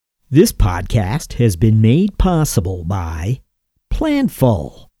This podcast has been made possible by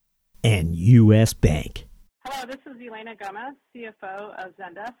Planful and U.S. Bank. Hello, this is Elena Gomez, CFO of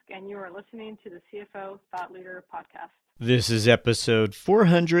Zendesk, and you are listening to the CFO Thought Leader Podcast. This is episode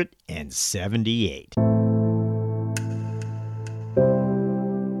 478.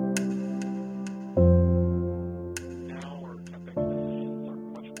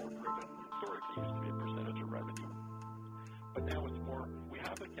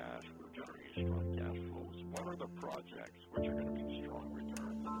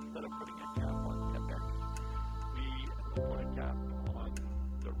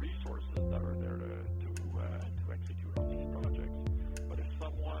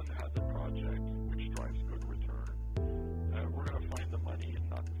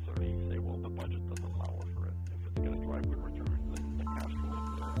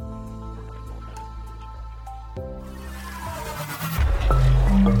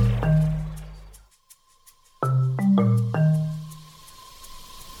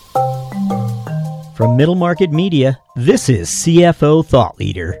 From Middle Market Media, this is CFO Thought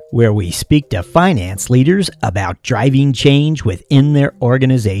Leader, where we speak to finance leaders about driving change within their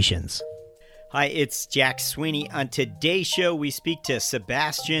organizations. Hi, it's Jack Sweeney. On today's show, we speak to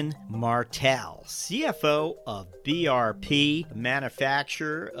Sebastien Martel, CFO of BRP, a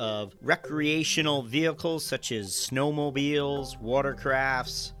manufacturer of recreational vehicles such as snowmobiles,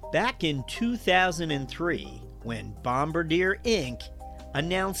 watercrafts. Back in 2003, when Bombardier Inc.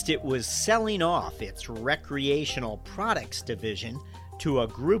 announced it was selling off its recreational products division to a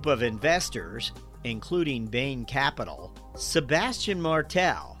group of investors, including Bain Capital, Sebastien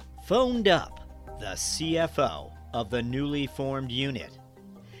Martel phoned up the CFO of the newly formed unit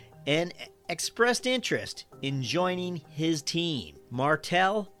and expressed interest in joining his team.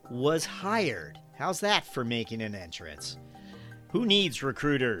 Martel was hired. How's that for making an entrance? Who needs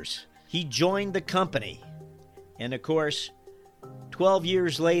recruiters? He joined the company. And of course, 12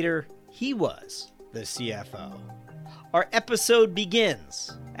 years later, he was the CFO. Our episode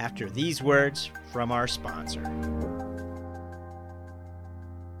begins after these words from our sponsor.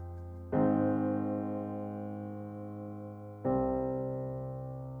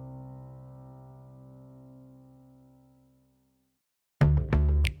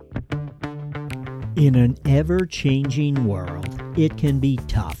 In an ever-changing world, it can be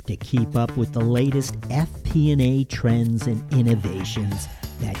tough to keep up with the latest FP&A trends and innovations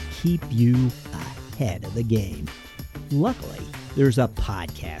that keep you ahead of the game. Luckily, there's a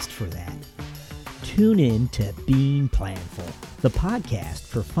podcast for that. Tune in to Being Planful, the podcast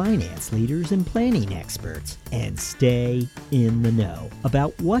for finance leaders and planning experts, and stay in the know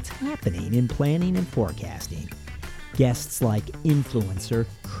about what's happening in planning and forecasting. Guests like influencer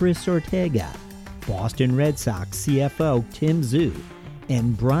Chris Ortega, Boston Red Sox CFO Tim Zhu,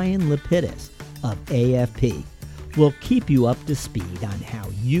 and Brian Lapidus of AFP will keep you up to speed on how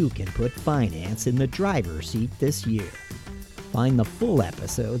you can put finance in the driver's seat this year. Find the full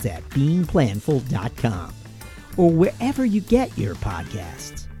episodes at beingplanful.com or wherever you get your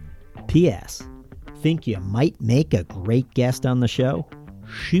podcasts. P.S. Think you might make a great guest on the show?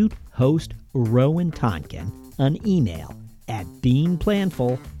 Shoot host Rowan Tonkin an email at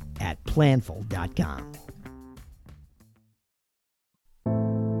beingplanful@planful.com.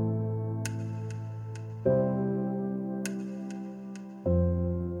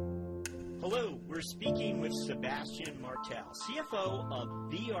 Hello, we're speaking with Sebastien Martel, CFO of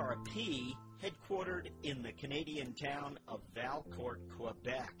BRP, headquartered in the Canadian town of Valcourt,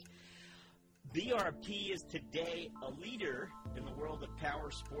 Quebec. BRP is today a leader in the world of power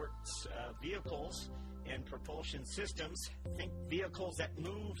sports vehicles and propulsion systems. Think vehicles that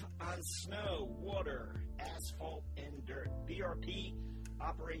move on snow, water, asphalt, and dirt. BRP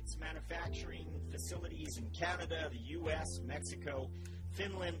operates manufacturing facilities in Canada, the U.S., Mexico,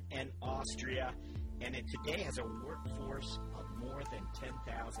 Finland, and Austria, and it today has a workforce of more than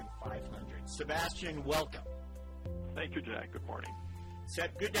 10,500. Sebastien, welcome. Thank you, Jack. Good morning.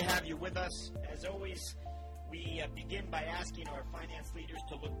 Seb, good to have you with us. As always, we begin by asking our finance leaders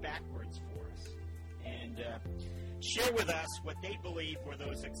to look backwards for us and share with us what they believe were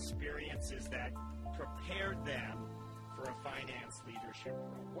those experiences that prepared them for a finance leadership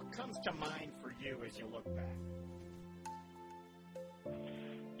role. What comes to mind for you as you look back?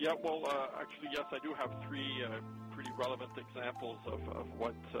 Yeah, well, actually, yes, I do have three pretty relevant examples of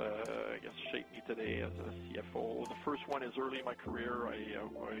what, I guess, shaped me today as a CFO. The first one is early in my career. I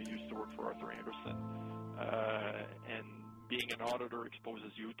used to work for Arthur Andersen, and being an auditor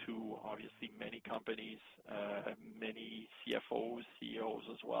exposes you to, obviously, many companies, many CFOs, CEOs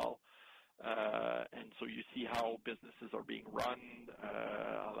as well. And so you see how businesses are being run,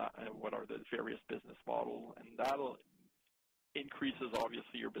 what are the various business models, and that'll increases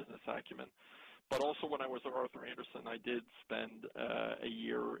obviously your business acumen. But also when I was at Arthur Andersen, I did spend a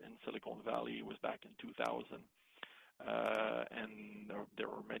year in Silicon Valley. It was back in 2000. And there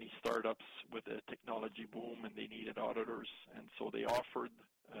were many startups with a technology boom, and they needed auditors. And so they offered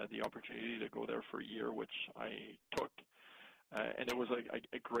the opportunity to go there for a year, which I took. And it was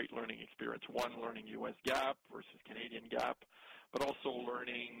a great learning experience. One, learning U.S. GAAP versus Canadian GAAP, but also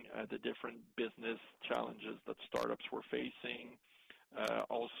learning the different business challenges that startups were facing.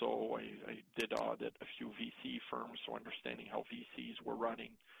 Also, I did audit a few VC firms, so understanding how VCs were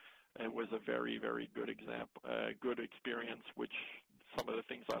running. It was a very, very good good experience, which some of the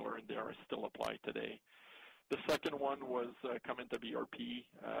things I learned there I still apply today. The second one was coming to BRP.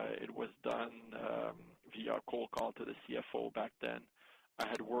 It was done via a cold call to the CFO back then. I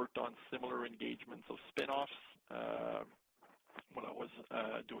had worked on similar engagements of spin-offs when I was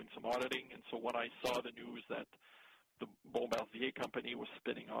doing some auditing, and so when I saw the news that the Bombardier company was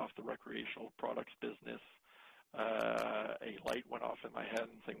spinning off the recreational products business, a light went off in my head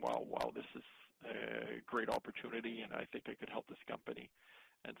and saying, wow, this is a great opportunity, and I think I could help this company.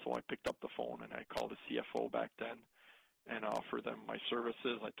 And so I picked up the phone and I called the CFO back then and offered them my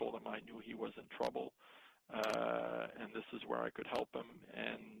services. I told him I knew he was in trouble, and this is where I could help him.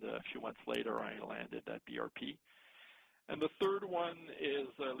 And a few months later, I landed at BRP. And the third one is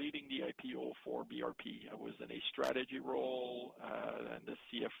leading the IPO for BRP. I was in a strategy role, and the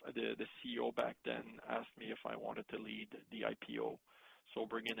CEO back then asked me if I wanted to lead the IPO. So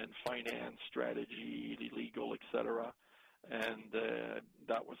bringing in finance, strategy, legal, etc. And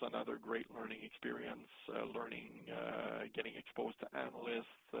that was another great learning experience, getting exposed to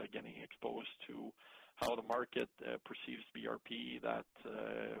analysts, getting exposed to how the market perceives BRP. That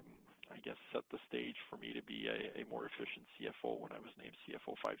I guess set the stage for me to be a more efficient CFO when I was named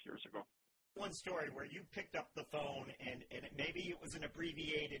CFO 5 years ago. One story where you picked up the phone and maybe it was an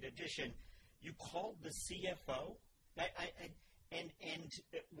abbreviated edition. You called the CFO and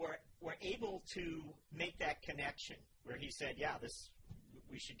were able to make that connection where he said, yeah,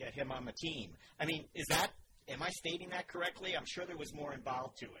 we should get him on the team. I mean, am I stating that correctly? I'm sure there was more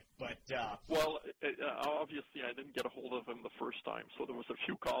involved to it, but well, obviously I didn't get a hold of him the first time, so there was a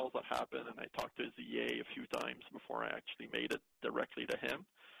few calls that happened, and I talked to his EA a few times before I actually made it directly to him.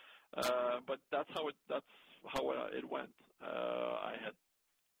 But that's how it went.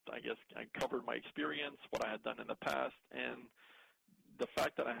 I covered my experience, what I had done in the past, and the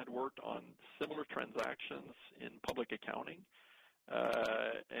fact that I had worked on similar transactions in public accounting.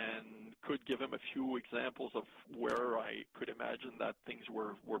 And could give him a few examples of where I could imagine that things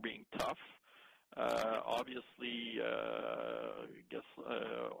were being tough. Obviously,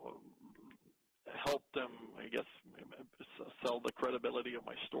 helped them, sell the credibility of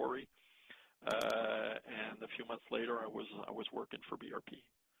my story. And a few months later, I was working for BRP.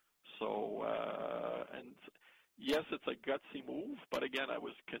 So, and yes, it's a gutsy move, but again, I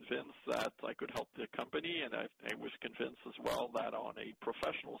was convinced that I could help the company, and I was convinced as well that on a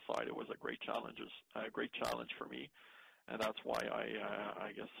professional side, it was a great challenge for me, and that's why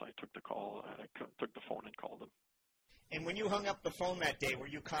I took the call, and I took the phone and called him. And when you hung up the phone that day, were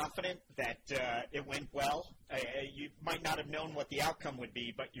you confident that it went well? You might not have known what the outcome would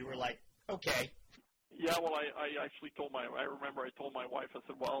be, but you were like, okay. Yeah, well, I actually told I told my wife, I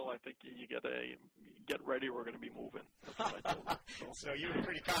said, well, I think you get ready, we're going to be moving. That's what I told her. So you were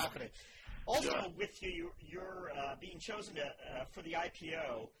pretty confident. Also, with you're being chosen for the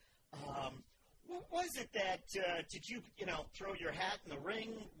IPO, what was it that, did you throw your hat in the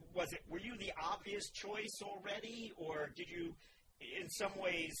ring? Were you the obvious choice already, or did you, in some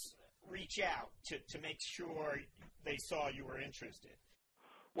ways, reach out to make sure they saw you were interested?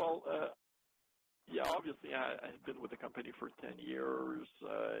 Well, yeah, obviously I had been with the company for 10 years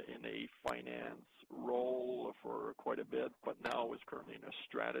in a finance role for quite a bit, but now I was currently in a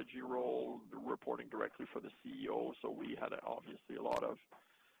strategy role, reporting directly for the CEO. So we had obviously a lot of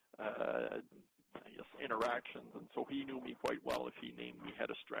interactions, and so he knew me quite well if he named me head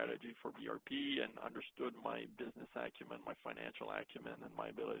of strategy for BRP and understood my business acumen, my financial acumen, and my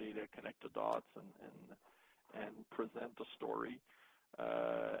ability to connect the dots and present a story.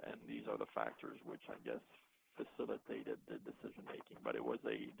 And these are the factors which I guess facilitated the decision making. But it was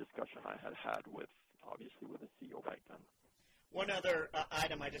a discussion I had with the CEO back then. One other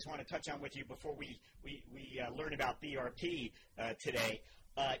item I just want to touch on with you before we learn about BRP today.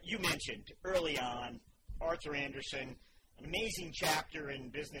 You mentioned early on Arthur Andersen, an amazing chapter in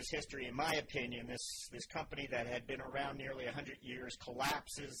business history, in my opinion. This company that had been around nearly 100 years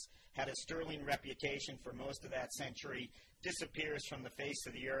collapses, had a sterling reputation for most of that century, disappears from the face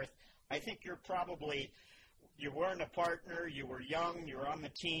of the earth. I think you weren't a partner, you were young, you were on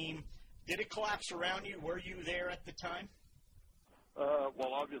the team. Did it collapse around you? Were you there at the time?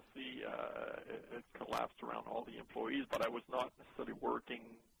 Well, obviously, it collapsed around all the employees, but I was not necessarily working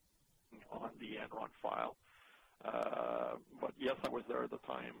on the Enron file. But yes, I was there at the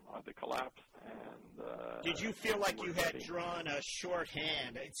time they collapsed. And did you feel like you had drawn a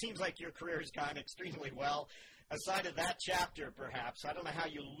shorthand? It seems like your career has gone extremely well. Aside of that chapter, perhaps, I don't know how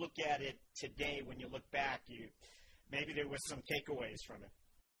you look at it today when you look back. Maybe there was some takeaways from it.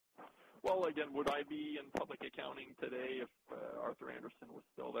 Well, again, would I be in public accounting today if Arthur Andersen was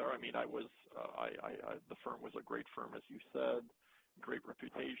still there? I mean, the firm was a great firm, as you said, great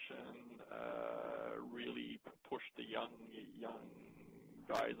reputation, really pushed the young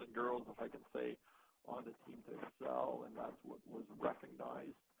guys and girls, if I can say, on the team to excel, and that's what was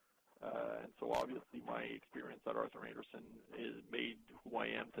recognized. And so obviously my experience at Arthur Andersen made who I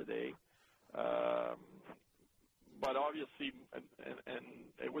am today. But obviously, and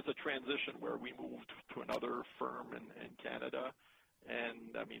it was a transition where we moved to another firm in Canada,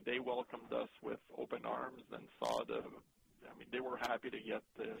 and I mean, they welcomed us with open arms and they were happy to get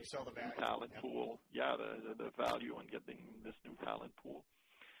the new talent pool. Yeah, the value in getting this new talent pool.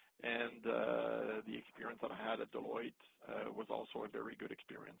 And the experience that I had at Deloitte was also a very good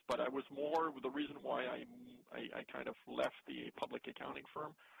experience. But the reason why I kind of left the public accounting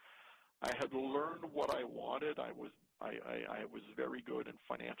firm, I had learned what I wanted. I was very good in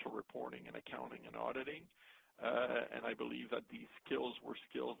financial reporting and accounting and auditing, and I believe that these skills were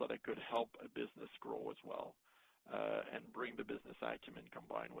skills that I could help a business grow as well, and bring the business acumen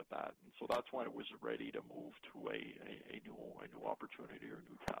combined with that. And so that's why I was ready to move to a new opportunity or a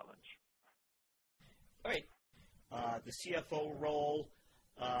new challenge. All right. The CFO role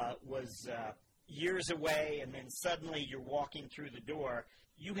was years away, and then suddenly you're walking through the door.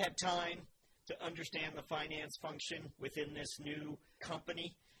 You had time to understand the finance function within this new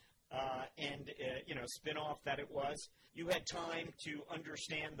company and spin-off that it was. You had time to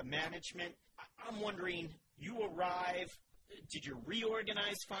understand the management. I'm wondering, you arrive, did you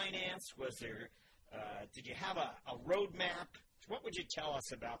reorganize finance? Did you have a roadmap? What would you tell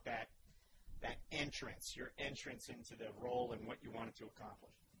us about that entrance, your entrance into the role and what you wanted to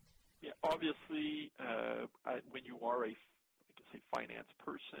accomplish? Yeah, obviously, when you are a finance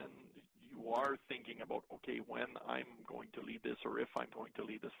person, you are thinking about, okay, when I'm going to lead this or if I'm going to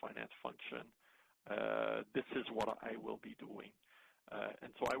lead this finance function, this is what I will be doing.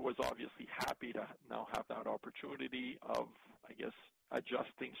 And so I was obviously happy to now have that opportunity of,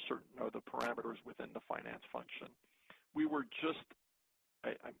 adjusting certain of the parameters within the finance function. We were just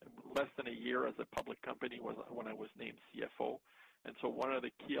less than a year as a public company when I was named CFO. And so one of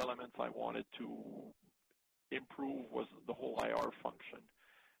the key elements I wanted to improve was the whole IR function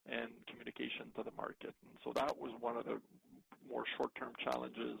and communication to the market. And so that was one of the more short-term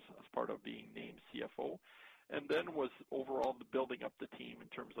challenges as part of being named CFO. And then was overall the building up the team in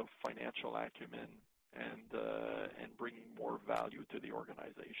terms of financial acumen and bringing more value to the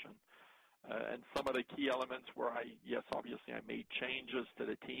organization. And some of the key elements were obviously I made changes to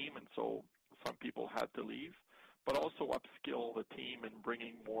the team, and so some people had to leave, but also upskill the team in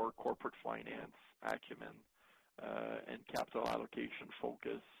bringing more corporate finance acumen and capital allocation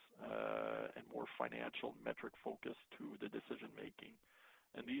focus and more financial metric focus to the decision making.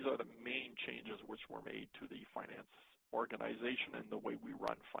 And these are the main changes which were made to the finance organization and the way we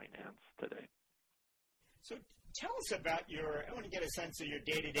run finance today. So tell us about I want to get a sense of your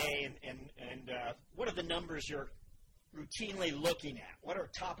day-to-day and what are the numbers you're routinely looking at? What are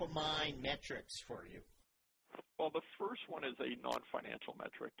top-of-mind metrics for you? Well, the first one is a non-financial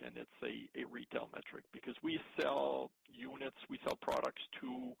metric, and it's a retail metric because we sell units, we sell products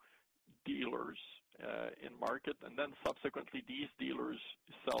to dealers in market, and then subsequently these dealers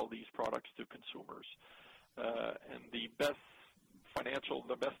sell these products to consumers. And the best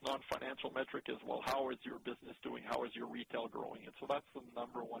non-financial metric is, well, how is your business doing? How is your retail growing? And so that's the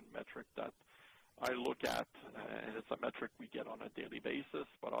number one metric that I look at, and it's a metric we get on a daily basis,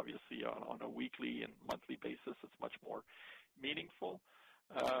 but obviously on a weekly and monthly basis, it's much more meaningful.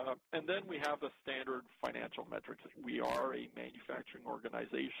 And then we have the standard financial metrics. We are a manufacturing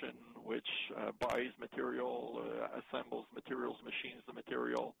organization which buys material, assembles materials, machines the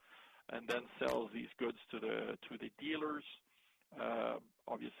material, and then sells these goods to the dealers.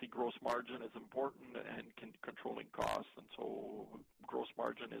 Obviously, gross margin is important and controlling costs, and so gross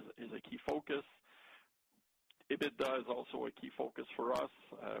margin is a key focus. EBITDA is also a key focus for us.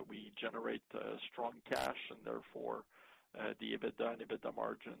 We generate strong cash, and therefore the EBITDA and EBITDA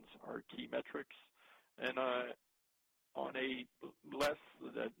margins are key metrics. And on a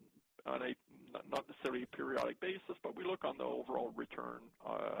not necessarily a periodic basis, but we look on the overall return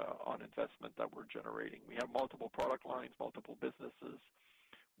on investment that we're generating. We have multiple product lines, multiple businesses.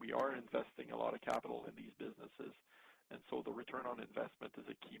 We are investing a lot of capital in these businesses, and so the return on investment is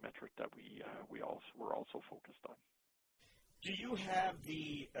a key metric that we're also focused on. Do you have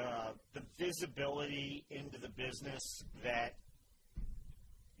the visibility into the business that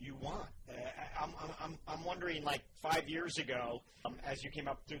you want? I'm wondering, like 5 years ago, as you came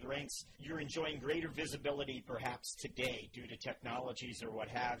up through the ranks, you're enjoying greater visibility perhaps today due to technologies or what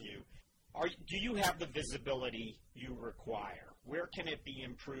have you. Do you have the visibility you require? Where can it be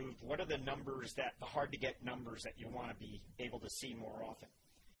improved? What are the hard-to-get numbers that you want to be able to see more often?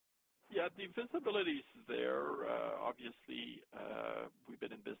 Yeah, the visibility is there. Obviously, we've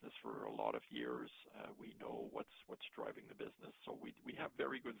been in business for a lot of years. We know what's driving the business, so we have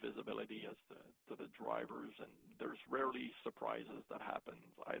very good visibility as to the drivers, and there's rarely surprises that happen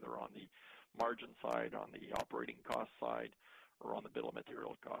either on the margin side, on the operating cost side, or on the bill of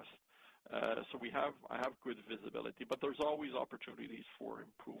material cost. So I have good visibility, but there's always opportunities for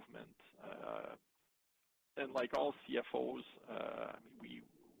improvement. And like all CFOs,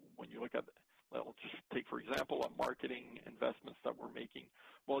 when you look at, well, just take, for example, marketing investments that we're making.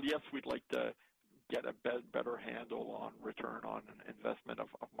 Well, yes, we'd like to get a better handle on return on investment of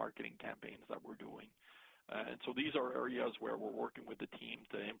marketing campaigns that we're doing. And so these are areas where we're working with the team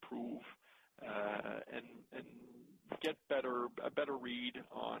to improve and get a better read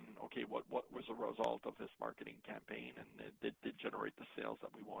on, okay, what was the result of this marketing campaign, and it did generate the sales that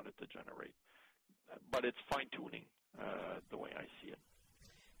we wanted to generate. But it's fine-tuning the way I see it.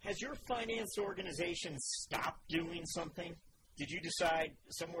 Has your finance organization stopped doing something? Did you decide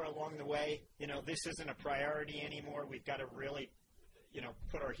somewhere along the way, this isn't a priority anymore, we've got to really,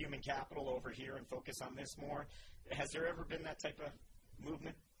 put our human capital over here and focus on this more? Has there ever been that type of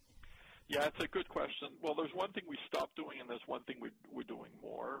movement? Yeah, it's a good question. Well, there's one thing we stopped doing, and there's one thing we're doing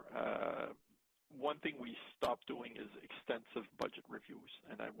more. One thing we stopped doing is extensive budget reviews.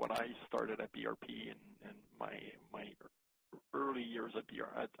 And when I started at BRP and my early years as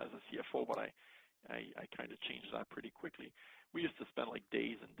a CFO, but I kind of changed that pretty quickly. We used to spend like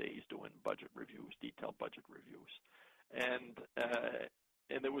days and days doing budget reviews, detailed budget reviews, and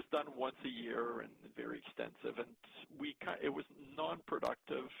it was done once a year and very extensive, and it was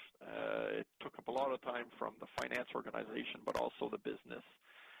non-productive. It took up a lot of time from the finance organization, but also the business.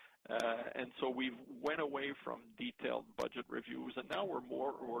 And so we went away from detailed budget reviews, and now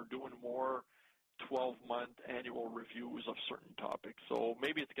we're doing more 12-month annual reviews of certain topics. So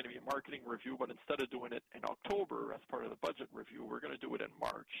maybe it's going to be a marketing review, but instead of doing it in October as part of the budget review, we're going to do it in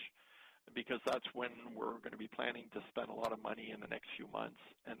March, because that's when we're going to be planning to spend a lot of money in the next few months,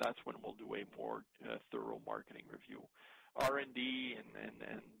 and that's when we'll do a more thorough marketing review. R&D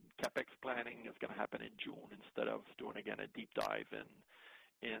and CapEx planning is going to happen in June instead of doing again a deep dive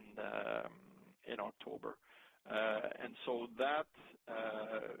in October. And so that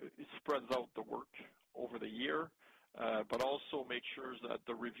spreads out the work over the year, but also makes sure that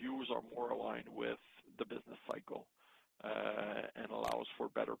the reviews are more aligned with the business cycle and allows for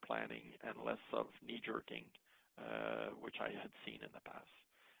better planning and less of knee-jerking, which I had seen in the past.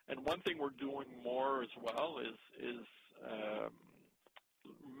 And one thing we're doing more as well is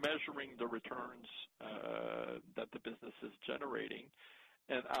measuring the returns that the business is generating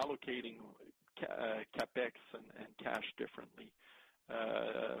and allocating CapEx and cash differently.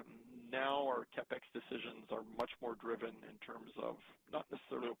 Now our CapEx decisions are much more driven in terms of not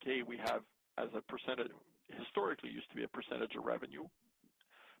necessarily, okay, we have as a percentage, historically used to be a percentage of revenue,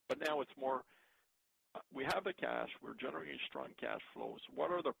 but now it's more, we have the cash, we're generating strong cash flows.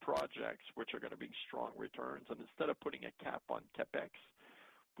 What are the projects which are going to be strong returns? And instead of putting a cap on CapEx,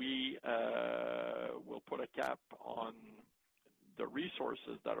 we will put a cap on the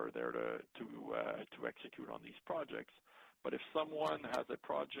resources that are there to execute on these projects. But if someone has a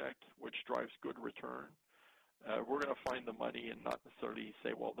project which drives good return, we're going to find the money and not necessarily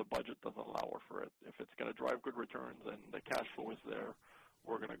say, well, the budget doesn't allow for it. If it's going to drive good returns and the cash flow is there,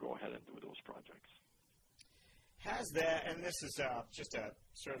 we're going to go ahead and do those projects. Has that, and this is just a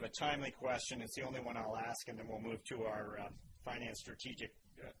sort of a timely question, it's the only one I'll ask, and then we'll move to our finance strategic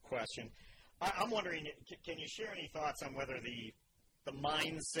question. I'm wondering, can you share any thoughts on whether the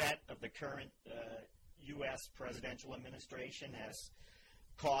mindset of the current U.S. presidential administration has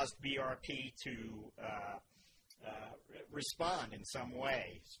caused BRP to respond in some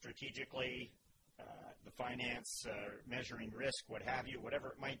way, strategically, the finance, measuring risk, what have you, whatever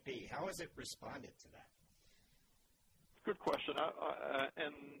it might be? How has it responded to that? Good question.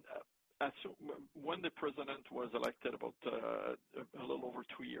 And when the president was elected about a little over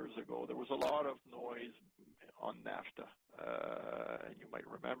 2 years ago, there was a lot of noise on NAFTA. And you might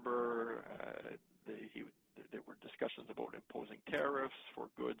remember there were discussions about imposing tariffs for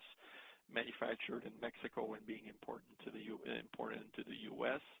goods manufactured in Mexico and being imported into the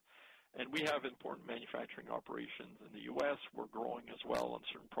U.S. And we have important manufacturing operations in the U.S. We're growing as well on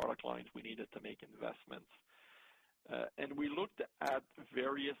certain product lines. We needed to make investments. And we looked at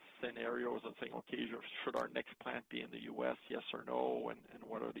various scenarios and saying, okay, should our next plant be in the U.S., yes or no, and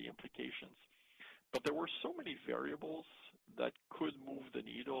what are the implications? But there were so many variables that could move the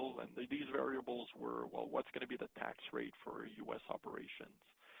needle, and these variables were, well, what's going to be the tax rate for U.S. operations?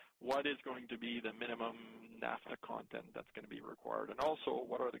 What is going to be the minimum NAFTA content that's going to be required? And also,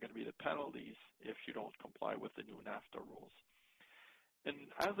 what are going to be the penalties if you don't comply with the new NAFTA rules? And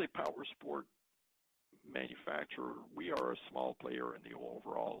as a power sport manufacturer, we are a small player in the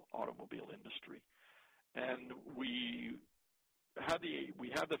overall automobile industry, and we had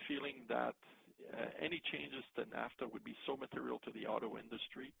the feeling that any changes to NAFTA would be so material to the auto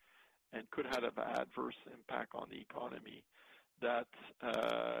industry and could have an adverse impact on the economy that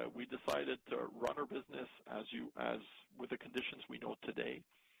we decided to run our business as with the conditions we know today.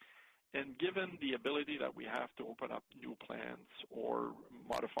 And given the ability that we have to open up new plants or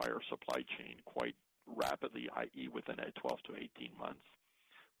modify our supply chain quite rapidly, i.e. within 12 to 18 months,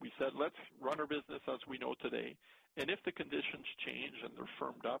 we said, let's run our business as we know today. And if the conditions change and they're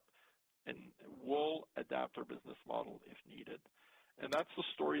firmed up, and we'll adapt our business model if needed. And that's the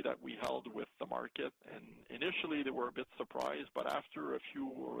story that we held with the market. And initially they were a bit surprised, but after a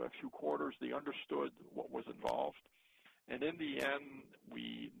few quarters, they understood what was involved. And in the end,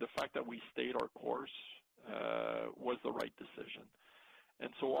 the fact that we stayed our course was the right decision. And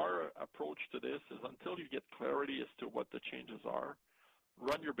so our approach to this is until you get clarity as to what the changes are,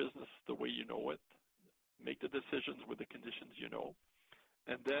 run your business the way you know it, make the decisions with the conditions you know,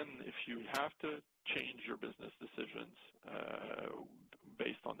 and then if you have to change your business decisions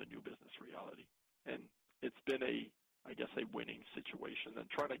based on the new business reality. And it's been a winning situation, and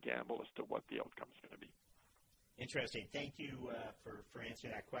trying to gamble as to what the outcome is going to be. Interesting. Thank you for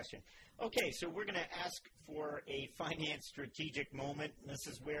answering that question. Okay, so we're going to ask for a finance strategic moment. This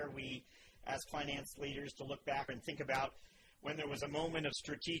is where we ask finance leaders to look back and think about when there was a moment of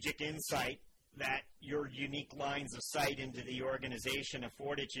strategic insight that your unique lines of sight into the organization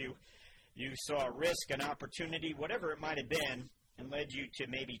afforded you. You saw a risk, an opportunity, whatever it might have been, and led you to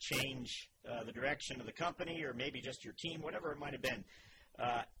maybe change the direction of the company or maybe just your team, whatever it might have been.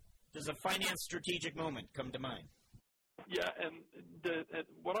 Does a finance strategic moment come to mind? Yeah, and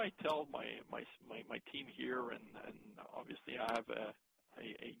what I tell my team here, and obviously I have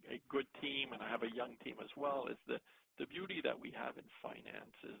a good team and I have a young team as well, is the beauty that we have in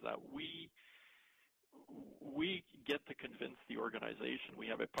finance is that we get to convince the organization we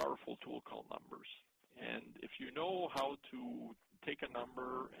have a powerful tool called numbers. And if you know how to take a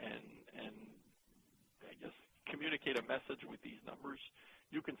number and I guess communicate a message with these numbers,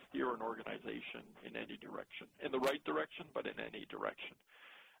 you can steer an organization in any direction, in the right direction, but in any direction.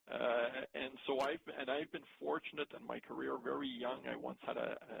 And so I've been fortunate in my career, very young. I once had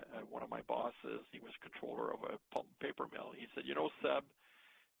one of my bosses, he was controller of a pulp and paper mill. He said, Seb,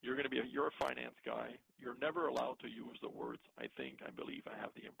 you're a finance guy. You're never allowed to use the words, I think, I believe, I have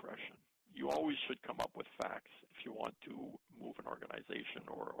the impression. You always should come up with facts if you want to move an organization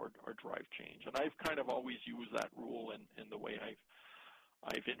or drive change. And I've kind of always used that rule in the way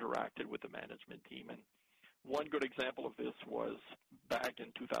I've interacted with the management team. And one good example of this was back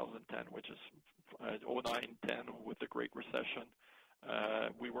in 2010, which is 2009-10 with the Great Recession.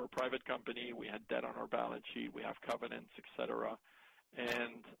 We were a private company. We had debt on our balance sheet. We have covenants, et cetera.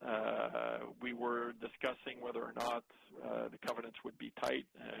 And we were discussing whether or not the covenants would be tight,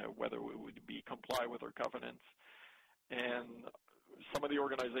 whether we would comply with our covenants. And some of the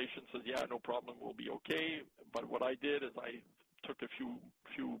organization says, yeah, no problem, we'll be okay. But what I did is I took a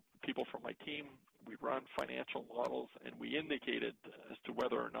few people from my team. We ran financial models, and we indicated as to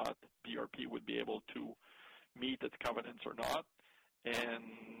whether or not BRP would be able to meet its covenants or not.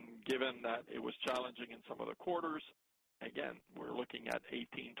 And given that it was challenging in some of the quarters, again, we're looking at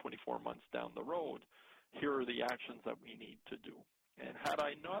 18, 24 months down the road. Here are the actions that we need to do. And had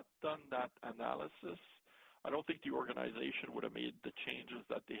I not done that analysis, I don't think the organization would have made the changes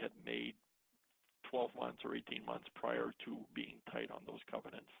that they had made 12 months or 18 months prior to being tight on those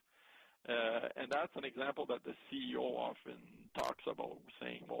covenants. And that's an example that the CEO often talks about,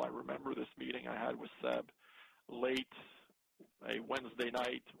 saying, well, I remember this meeting I had with Seb late a Wednesday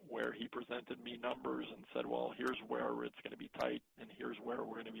night where he presented me numbers and said, well, here's where it's going to be tight, and here's where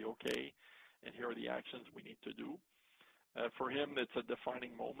we're going to be okay, and here are the actions we need to do. For him, it's a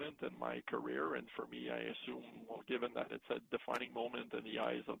defining moment in my career, and for me, I assume, well, given that it's a defining moment in the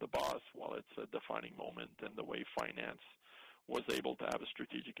eyes of the boss, well, it's a defining moment in the way finance was able to have a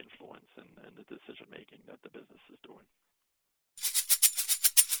strategic influence in the decision-making that the business is doing.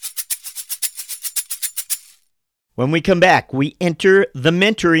 When we come back, we enter the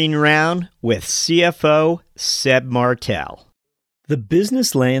mentoring round with CFO Seb Martel. The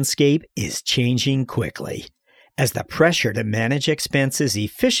business landscape is changing quickly. As the pressure to manage expenses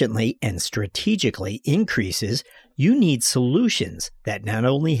efficiently and strategically increases, you need solutions that not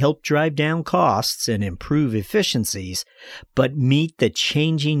only help drive down costs and improve efficiencies, but meet the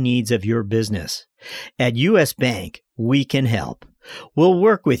changing needs of your business. At U.S. Bank, we can help. We'll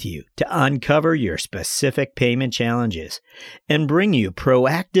work with you to uncover your specific payment challenges and bring you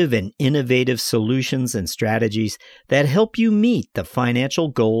proactive and innovative solutions and strategies that help you meet the financial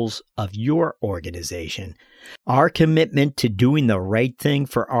goals of your organization. Our commitment to doing the right thing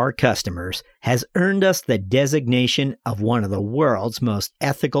for our customers has earned us the designation of one of the world's most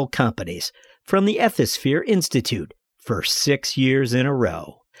ethical companies from the Ethisphere Institute for 6 years in a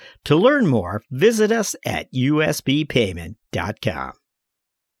row. To learn more, visit us at usbpayment.com.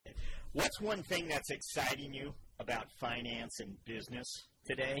 What's one thing that's exciting you about finance and business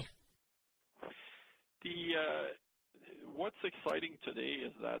today? What's exciting today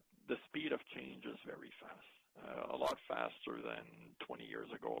is that the speed of change is very fast, a lot faster than 20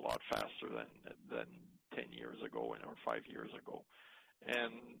 years ago, a lot faster than 10 years ago or 5 years ago.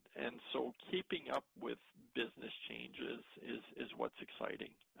 And so keeping up with business changes is what's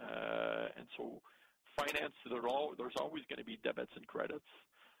exciting. And so finance, there's always going to be debits and credits,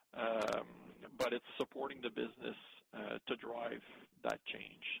 but it's supporting the business to drive that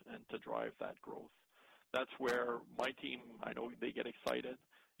change and to drive that growth. That's where my team, I know they get excited.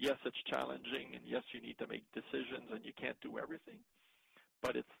 Yes, it's challenging, and yes, you need to make decisions, and you can't do everything.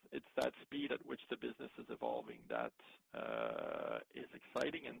 But it's that speed at which the business is evolving that is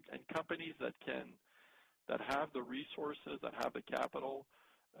exciting, and companies that have the resources, that have the capital,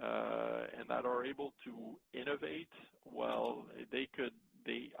 and that are able to innovate, well, they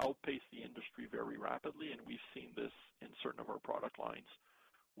outpace the industry very rapidly, and we've seen this in certain of our product lines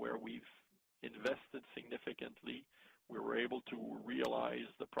where we've invested significantly. We were able to realize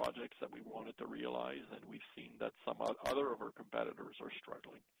the projects that we wanted to realize, and we've seen that some other of our competitors are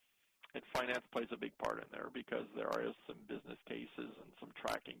struggling. And finance plays a big part in there because there are some business cases and some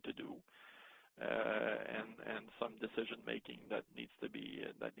tracking to do, and some decision making that needs to be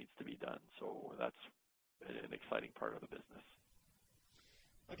done. So that's an exciting part of the business.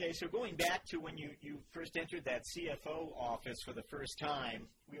 Okay, so going back to when you first entered that CFO office for the first time,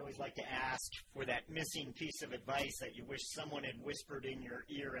 we always like to ask for that missing piece of advice that you wish someone had whispered in your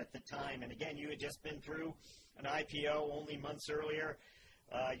ear at the time. And again, you had just been through an IPO only months earlier.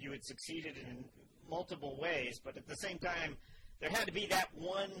 You had succeeded in multiple ways, but at the same time, there had to be that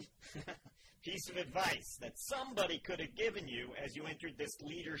one piece of advice that somebody could have given you as you entered this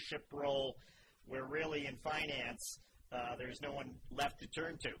leadership role where really in finance, there's no one left to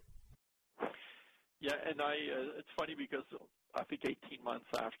turn to. Yeah, and it's funny because I think 18 months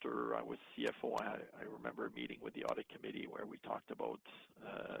after I was CFO, I remember a meeting with the audit committee where we talked about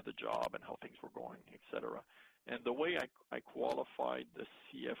the job and how things were going, et cetera. And the way I qualified the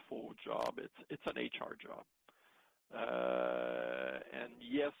CFO job, it's an HR job. And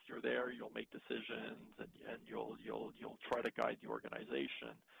yes, you're there, you'll make decisions, and you'll try to guide the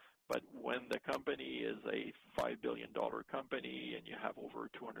organization. But when the company is a $5 billion company and you have over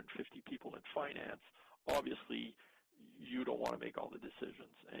 250 people in finance, obviously you don't want to make all the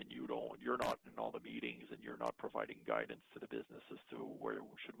decisions, and you're not in all the meetings, and you're not providing guidance to the business as to where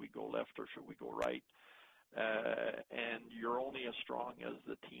should we go left or should we go right. And you're only as strong as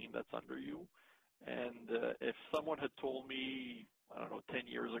the team that's under you. And if someone had told me, 10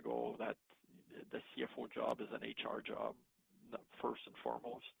 years ago that the CFO job is an HR job, first and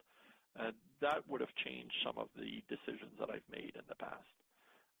foremost, that would have changed some of the decisions that I've made in the past.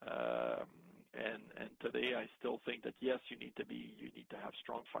 And today I still think that yes, you need to have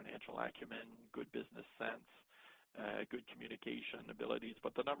strong financial acumen, good business sense, good communication abilities.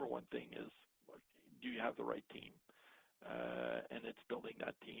 But the number one thing is, do you have the right team? And it's building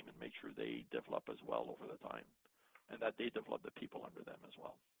that team and make sure they develop as well over the time, and that they develop the people under them as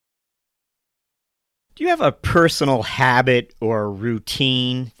well. Do you have a personal habit or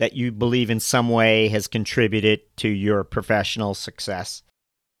routine that you believe in some way has contributed to your professional success?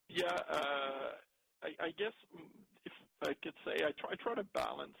 Yeah, I guess I could say I try to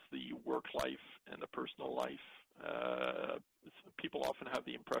balance the work life and the personal life. People often have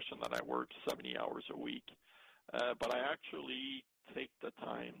the impression that I work 70 hours a week, but I actually take the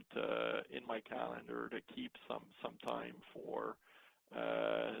time in my calendar to keep some time for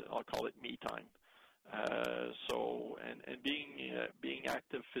I'll call it me time. And being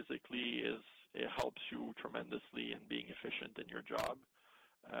active physically it helps you tremendously in being efficient in your job.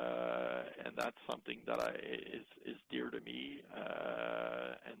 And that's something that is dear to me,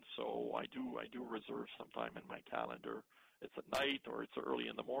 and so I do reserve some time in my calendar. It's at night or it's early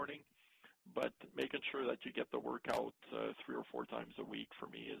in the morning, but making sure that you get the workout 3 or 4 times a week for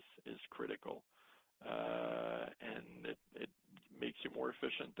me is critical, and it makes you more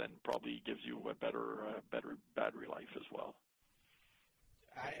efficient and probably gives you a better battery life as well.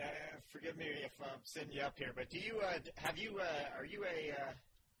 Forgive me if I'm setting you up here, but do you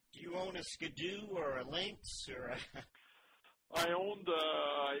own a Skidoo or a Lynx or? I owned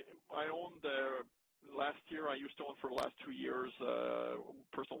last year. I used to own for the last 2 years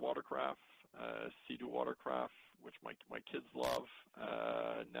personal watercraft, Sea-Doo watercraft, which my kids love.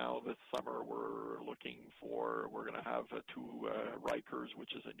 Now this summer we're going to have 2 Rikers,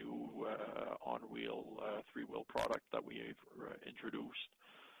 which is a new on-wheel 3-wheel product that we've introduced.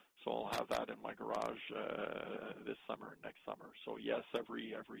 So I'll have that in my garage this summer and next summer. So yes, every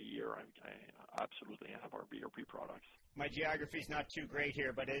year I absolutely have our BRP products. My geography's not too great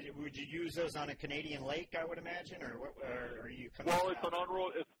here, but would you use those on a Canadian lake, I would imagine, or are you coming Well, out? it's an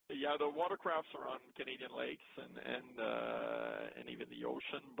on-road. The watercrafts are on Canadian lakes and even the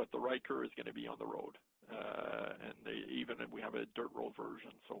ocean, but the Riker is going to be on the road. And we have a dirt road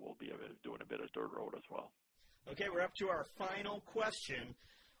version, so we'll be doing a bit of dirt road as well. Okay, we're up to our final question.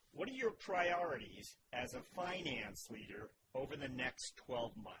 What are your priorities as a finance leader over the next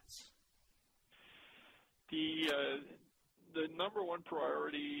 12 months? The number one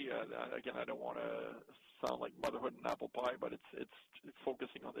priority, again, I don't want to sound like motherhood and apple pie, but it's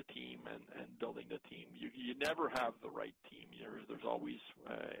focusing on the team and building the team. You never have the right team. There's always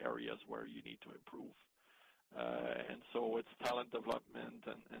areas where you need to improve. And so it's talent development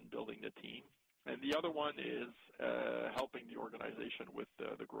and building the team. And the other one is helping the organization with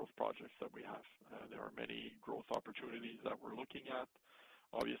the growth projects that we have. There are many growth opportunities that we're looking at.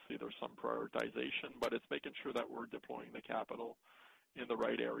 Obviously, there's some prioritization, but it's making sure that we're deploying the capital in the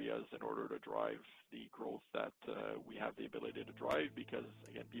right areas in order to drive the growth that we have the ability to drive because,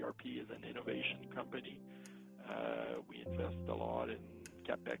 again, BRP is an innovation company. We invest a lot in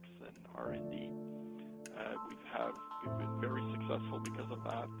CapEx and R&D. We've been very successful because of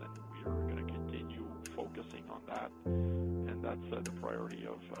that, and we are going to continue focusing on that, and that's the priority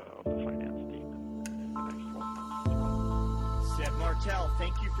of the finance team in the next 12 months as well. Seb Martel,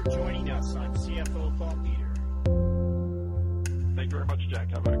 thank you for joining us on CFO Thought Leader. Thank you very much, Jack.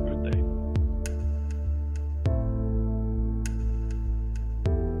 Have a good day.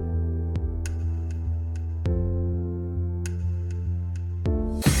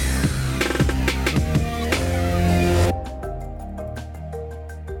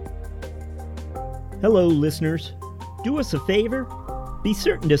 Hello, listeners. Do us a favor. Be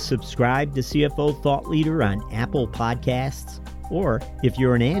certain to subscribe to CFO Thought Leader on Apple Podcasts, or if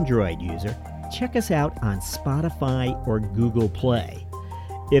you're an Android user, check us out on Spotify or Google Play.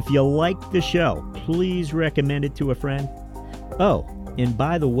 If you like the show, please recommend it to a friend. Oh, and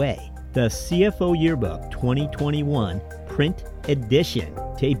by the way, the CFO Yearbook 2021 print edition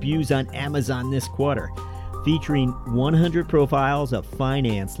debuts on Amazon this quarter, featuring 100 profiles of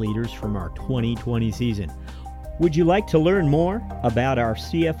finance leaders from our 2020 season. Would you like to learn more about our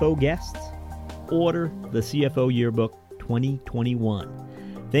CFO guests? Order the CFO Yearbook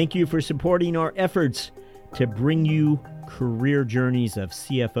 2021. Thank you for supporting our efforts to bring you career journeys of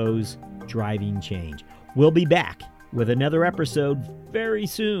CFOs driving change. We'll be back with another episode very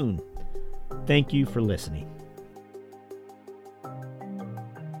soon. Thank you for listening.